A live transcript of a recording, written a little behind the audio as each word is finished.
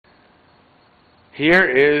Here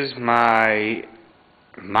is mine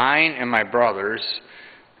and my brother's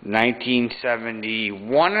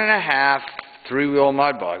 1971 and a half three-wheel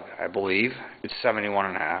mudbug, I believe. It's 71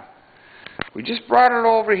 and a half. We just brought it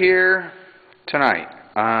over here tonight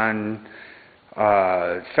on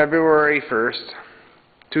February 1st,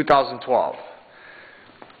 2012.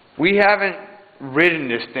 We haven't ridden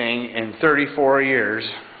this thing in 34 years.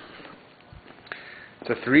 It's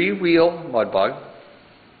a three-wheel mudbug.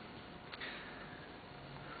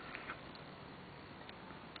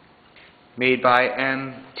 Made by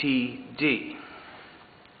MTD.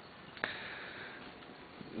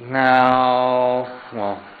 Now,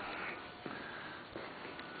 well,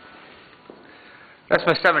 that's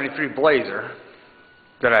my 73 Blazer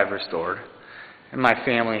that I've restored. And my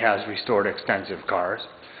family has restored extensive cars.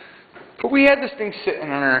 But we had this thing sitting in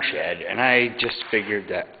our shed, and I just figured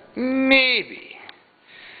that maybe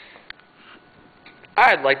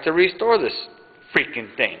I'd like to restore this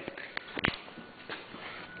freaking thing.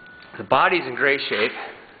 The body's in great shape.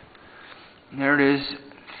 And there it is,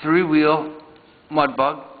 three-wheel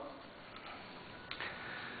mudbug.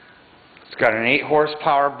 It's got an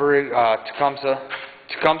 8-horsepower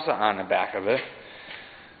Tecumseh on the back of it.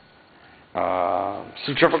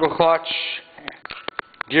 Centrifugal clutch,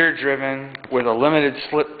 gear-driven with a limited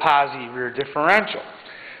slip posi rear differential.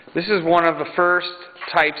 This is one of the first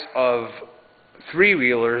types of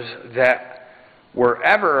three-wheelers that were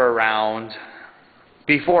ever around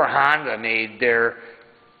before Honda made their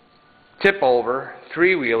tip-over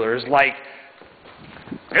three-wheelers like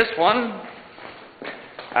this one.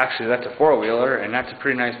 Actually, that's a four-wheeler, and that's a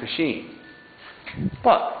pretty nice machine.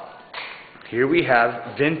 But here we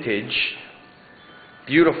have vintage,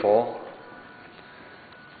 beautiful.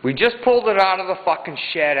 We just pulled it out of the fucking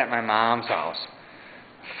shed at my mom's house.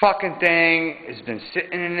 Fucking thing has been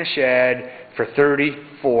sitting in the shed for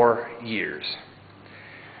 34 years.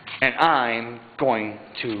 And I'm going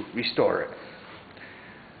to restore it.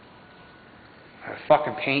 The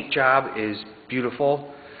fucking paint job is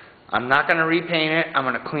beautiful. I'm not going to repaint it. I'm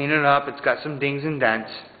going to clean it up. It's got some dings and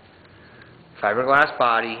dents. Fiberglass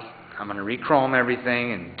body. I'm going to re-chrome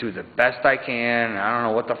everything and do the best I can. I don't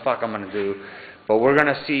know what the fuck I'm going to do. But we're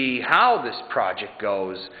going to see how this project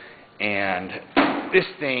goes. And this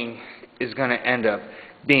thing is going to end up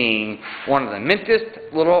being one of the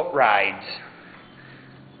mintest little rides,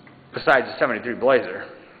 besides the 73 Blazer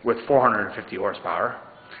with 450 horsepower,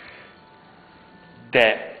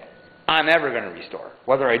 that I'm ever going to restore.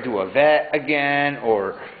 Whether I do a vet again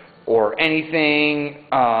or anything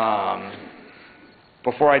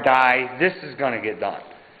before I die, this is going to get done.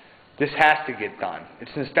 This has to get done.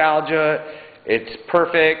 It's nostalgia. It's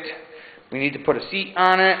perfect. We need to put a seat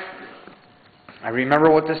on it. I remember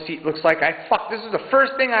what this seat looks like. This is the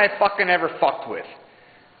first thing I fucking ever fucked with.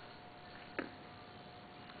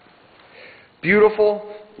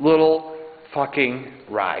 Beautiful little fucking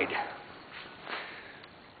ride.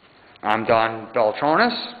 I'm Don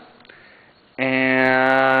Beltronis,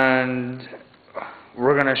 and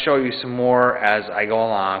we're going to show you some more as I go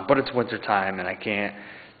along, but it's winter time and I can't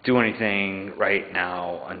do anything right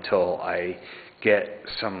now until I get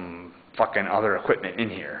some fucking other equipment in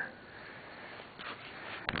here.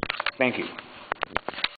 Thank you.